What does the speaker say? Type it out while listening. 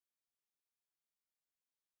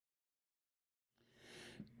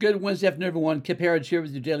Good Wednesday afternoon, everyone. Kip Harrods here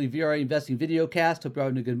with your daily VRA investing video cast. Hope you're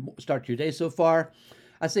having a good start to your day so far.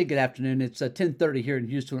 I say good afternoon. It's 10:30 here in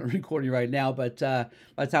Houston. I'm recording right now, but by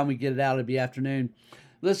the time we get it out, it'll be afternoon.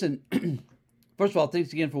 Listen, first of all,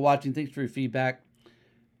 thanks again for watching. Thanks for your feedback.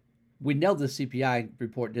 We nailed the CPI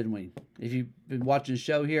report, didn't we? If you've been watching the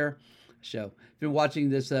show here, if you've been watching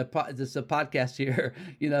this podcast here,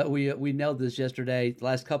 you know we nailed this yesterday. The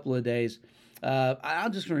last couple of days.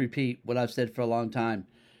 I'm just going to repeat what I've said for a long time.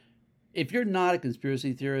 If you're not a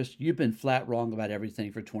conspiracy theorist, you've been flat wrong about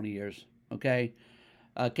everything for 20 years, okay?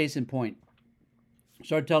 Case in point,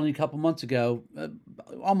 started telling you a couple months ago,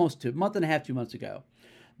 almost a month and a half, 2 months ago,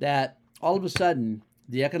 that all of a sudden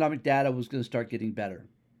the economic data was going to start getting better,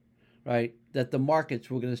 right? That the markets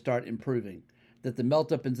were going to start improving, that the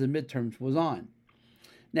melt up into the midterms was on.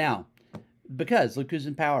 Now, because look who's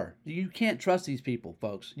in power. You can't trust these people,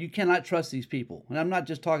 folks. You cannot trust these people. And I'm not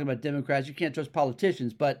just talking about Democrats. You can't trust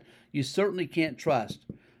politicians, but you certainly can't trust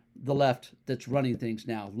the left that's running things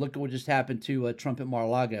now. Look at what just happened to Trump at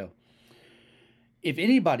Mar-a-Lago. If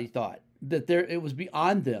anybody thought that it was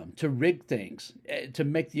beyond them to rig things, to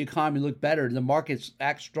make the economy look better, and the markets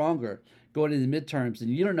act stronger going into the midterms, then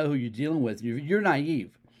you don't know who you're dealing with. You're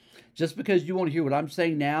naive. Just because you won't hear what I'm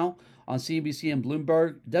saying now on CNBC and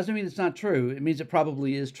Bloomberg doesn't mean it's not true. It means it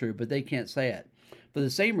probably is true, but they can't say it. For the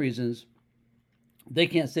same reasons, they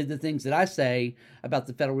can't say the things that I say about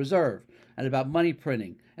the Federal Reserve and about money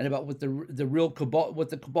printing and about what the real cabal, what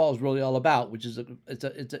the cabal is really all about, which is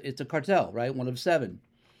it's a cartel, right? One of seven.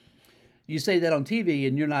 You say that on TV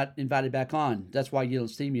and you're not invited back on. That's why you don't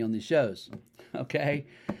see me on these shows. Okay.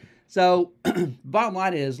 So bottom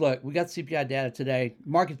line is, look, we got the CPI data today.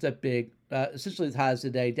 Market's up big, essentially as high as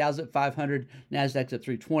today. Dow's at 500, Nasdaq's at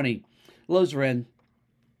 320. Lows are in.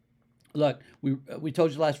 Look, we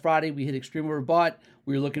told you last Friday we hit extreme overbought.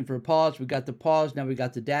 We were looking for a pause. We got the pause. Now we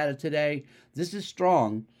got the data today. This is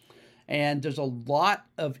strong. And there's a lot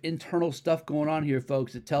of internal stuff going on here,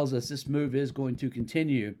 folks, that tells us this move is going to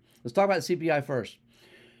continue. Let's talk about CPI first.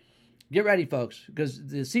 Get ready, folks, because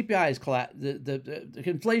the CPI is the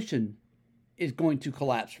inflation is going to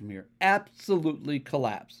collapse from here. Absolutely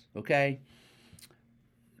collapse, okay?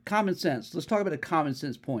 Common sense. Let's talk about a common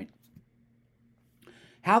sense point.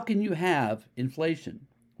 How can you have inflation,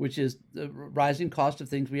 which is the rising cost of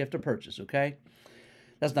things we have to purchase, okay?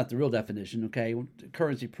 That's not the real definition, okay?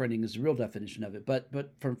 Currency printing is the real definition of it. But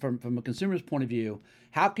from a consumer's point of view,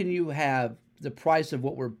 how can you have the price of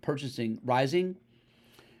what we're purchasing rising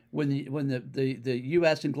when the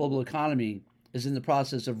U.S. and global economy is in the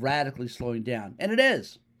process of radically slowing down? And it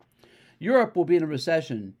is. Europe will be in a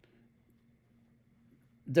recession.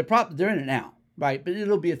 They're in it now, right? But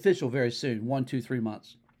it'll be official very soon, 1, 2, 3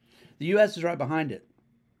 months. The U.S. is right behind it.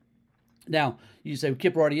 Now, you say,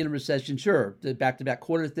 Kip, we're already in a recession. Sure, the back-to-back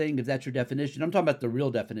quarter thing, if that's your definition. I'm talking about the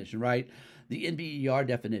real definition, right? The NBER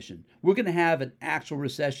definition. We're going to have an actual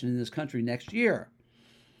recession in this country next year.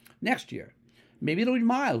 Next year. Maybe it'll be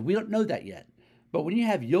mild. We don't know that yet. But when you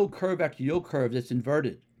have yield curve after yield curve that's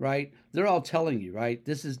inverted, right? They're all telling you, right?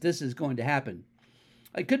 This is going to happen.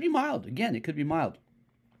 It could be mild. Again, it could be mild.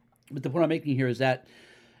 But the point I'm making here is that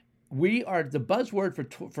the buzzword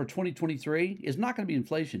for 2023 is not going to be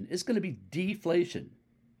inflation. It's going to be deflation.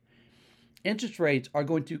 Interest rates are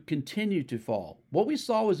going to continue to fall. What we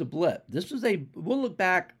saw was a blip. We'll look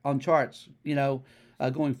back on charts,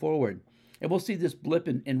 going forward, and we'll see this blip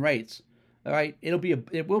in rates. All right, it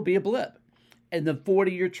will be a blip, and the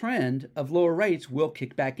 40-year trend of lower rates will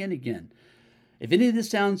kick back in again. If any of this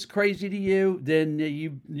sounds crazy to you, then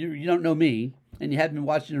you don't know me, and you haven't been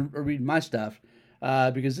watching or reading my stuff,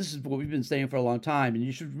 because this is what we've been saying for a long time. And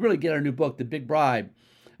you should really get our new book, The Big Bribe.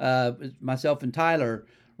 Myself and Tyler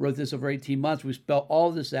wrote this over 18 months. We spelled all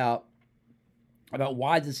this out about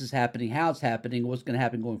why this is happening, how it's happening, what's going to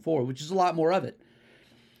happen going forward, which is a lot more of it.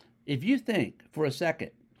 If you think for a second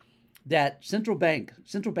that central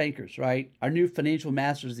bankers, right, our new financial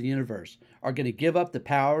masters of the universe, are going to give up the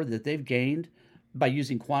power that they've gained by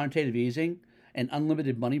using quantitative easing and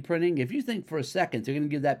unlimited money printing, if you think for a second they're going to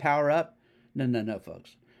give that power up, no,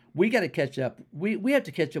 folks. We got to catch up. We have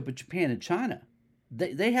to catch up with Japan and China.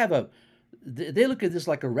 They look at this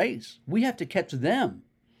like a race. We have to catch them,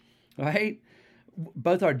 right?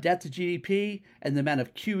 Both our debt to GDP and the amount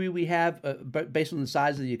of QE we have based on the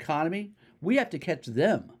size of the economy, we have to catch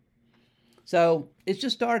them. So it's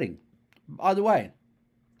just starting. By the way,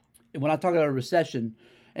 when I talk about a recession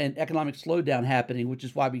and economic slowdown happening, which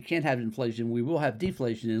is why we can't have inflation, we will have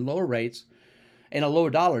deflation and lower rates and a lower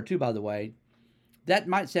dollar too, by the way. That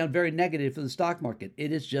might sound very negative for the stock market.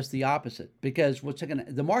 It is just the opposite, because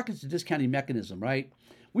the market's a discounting mechanism, right?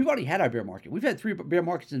 We've already had our bear market. We've had 3 bear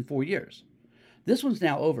markets in 4 years. This one's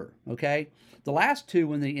now over, okay? The last 2,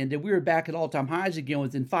 when they ended, we were back at all-time highs again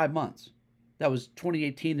within 5 months. That was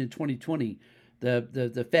 2018 and 2020.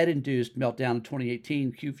 The Fed-induced meltdown in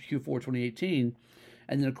 2018, Q4 2018,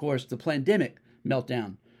 and then, of course, the pandemic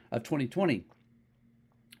meltdown of 2020.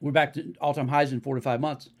 We're back to all-time highs in 4 to 5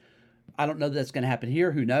 months. I don't know that that's going to happen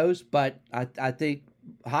here. Who knows? But I think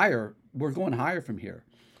higher. We're going higher from here.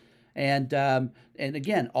 And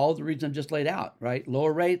again, all the reasons I just laid out, right?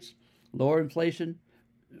 Lower rates, lower inflation.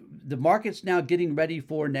 The market's now getting ready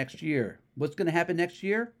for next year. What's going to happen next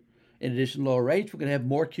year? In addition to lower rates, we're going to have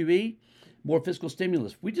more QE, more fiscal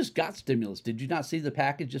stimulus. We just got stimulus. Did you not see the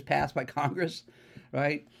package just passed by Congress,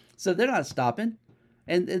 right? So they're not stopping,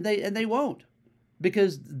 and they won't,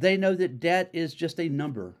 because they know that debt is just a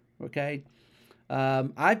number, okay?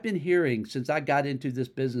 I've been hearing since I got into this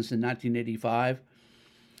business in 1985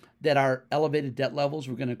 that our elevated debt levels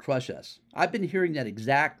were going to crush us. I've been hearing that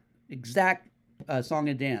exact song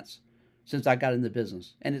and dance since I got in the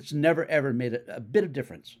business, and it's never, ever made a bit of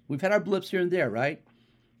difference. We've had our blips here and there, right?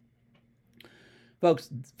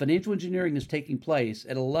 Folks, financial engineering is taking place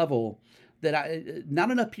at a level that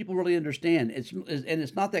not enough people really understand.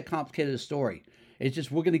 It's not that complicated a story. It's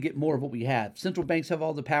just we're going to get more of what we have. Central banks have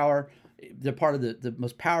all the power. They're part of the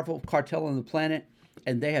most powerful cartel on the planet,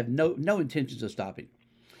 and they have no intentions of stopping.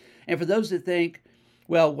 And for those that think,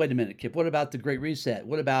 well, wait a minute, Kip, what about the Great Reset?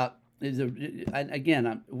 What about,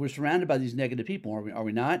 we're surrounded by these negative people, are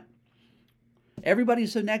we not? Everybody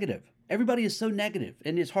is so negative. Everybody is so negative,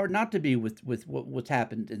 and it's hard not to be with what's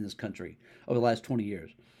happened in this country over the last 20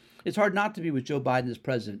 years. It's hard not to be with Joe Biden as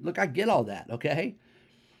president. Look, I get all that, okay?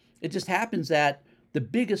 It just happens that the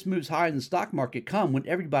biggest moves higher in the stock market come when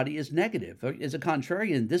everybody is negative. As a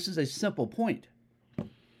contrarian, this is a simple point.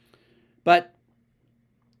 But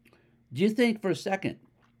do you think for a second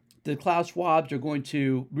the Klaus Schwabs are going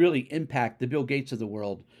to really impact the Bill Gates of the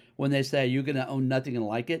world when they say you're going to own nothing and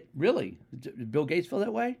like it? Really? Did Bill Gates feel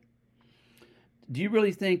that way? Do you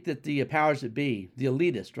really think that the powers that be, the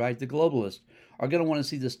elitists, right, the globalists, are going to want to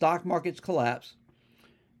see the stock markets collapse?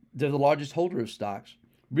 They're the largest holder of stocks.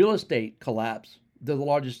 Real estate collapse. They're the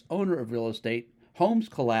largest owner of real estate. Homes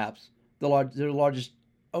collapse. They're the largest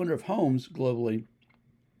owner of homes globally.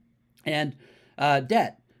 And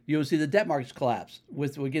debt. You'll see the debt markets collapse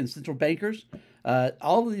with, again, central bankers.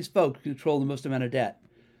 All of these folks control the most amount of debt.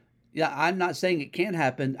 Yeah, I'm not saying it can't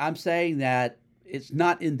happen. I'm saying that it's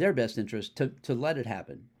not in their best interest to let it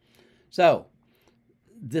happen. So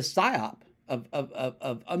this psyop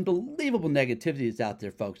of unbelievable negativity is out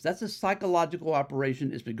there, folks. That's a psychological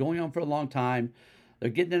operation. It's been going on for a long time. They're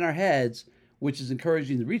getting in our heads, which is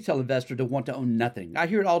encouraging the retail investor to want to own nothing. I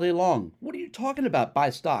hear it all day long. What are you talking about? Buy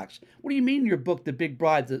stocks. What do you mean in your book, The Big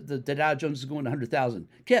Bribe, the Dow Jones is going to 100,000?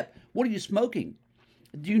 Kip, what are you smoking?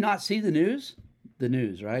 Do you not see the news? The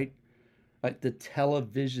news, right? Like the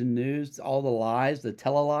television news, all the lies, the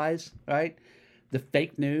tele-lies, right? The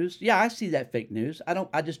fake news. Yeah, I see that fake news.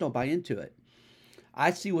 I just don't buy into it.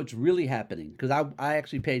 I see what's really happening because I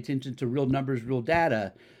actually pay attention to real numbers, real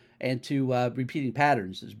data, and to repeating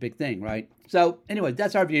patterns is a big thing, right? So anyway,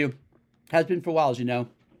 that's our view. Has been for a while, as you know.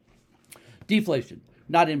 Deflation,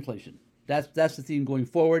 not inflation. That's the theme going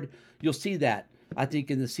forward. You'll see that, I think,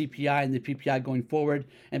 in the CPI and the PPI going forward.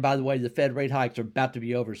 And by the way, the Fed rate hikes are about to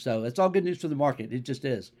be over. So it's all good news for the market. It just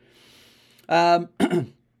is.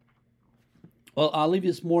 Well, I'll leave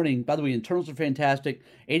you this morning. By the way, internals are fantastic.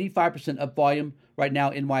 85% up volume right now,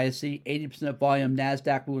 NYSE. 80% up volume,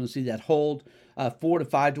 NASDAQ. We want to see that hold. 4 to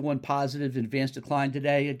 5 to 1 positive in advanced decline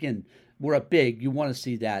today. Again, we're up big. You want to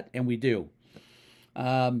see that, and we do.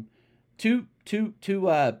 Two pieces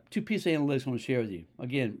of analytics I want to share with you.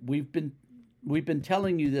 Again, we've been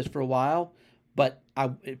telling you this for a while, but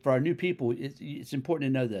for our new people, it's important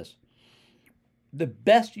to know this. The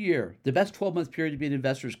best 12-month period to be an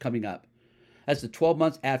investor is coming up. That's the 12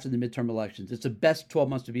 months after the midterm elections. It's the best 12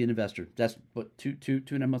 months to be an investor. That's what, two and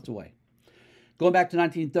a half months away. Going back to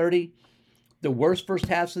 1930, the worst first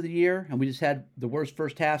halves of the year, and we just had the worst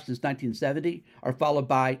first half since 1970, are followed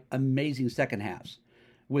by amazing second halves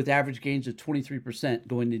with average gains of 23%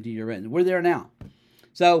 going into year end. We're there now.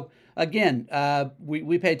 So again,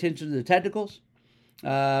 we pay attention to the technicals.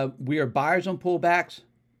 We are buyers on pullbacks.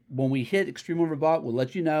 When we hit extreme overbought, we'll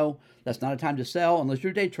let you know. That's not a time to sell unless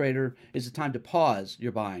you're a day trader. It's a time to pause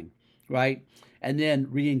your buying, right? And then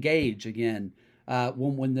re-engage again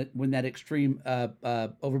when that extreme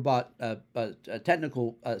overbought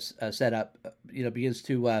technical setup begins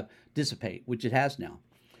to dissipate, which it has now.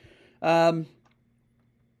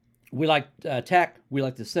 We like tech. We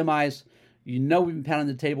like the semis. We've been pounding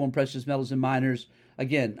the table on precious metals and miners.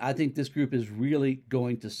 Again, I think this group is really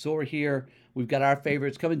going to soar here. We've got our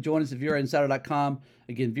favorites. Come and join us at VRAinsider.com.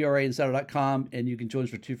 Again, VRAinsider.com, and you can join us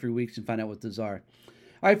for 2 free weeks and find out what those are.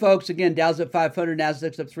 All right, folks. Again, Dow's up 500,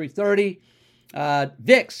 Nasdaq's up 330.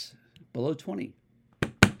 VIX below 20.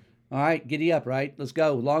 All right, giddy up, right? Let's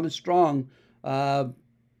go. Long and strong.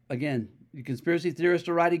 Again, the conspiracy theorists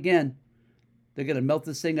are right again. They're going to melt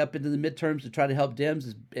this thing up into the midterms to try to help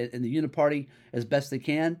Dems and the Uniparty as best they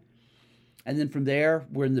can. And then from there,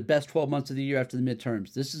 we're in the best 12 months of the year after the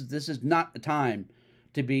midterms. This is not the time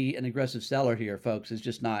to be an aggressive seller here, folks. It's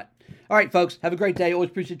just not. All right, folks, have a great day. Always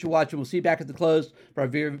appreciate you watching. We'll see you back at the close for our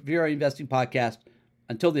VRA Investing podcast.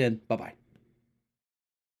 Until then, bye-bye.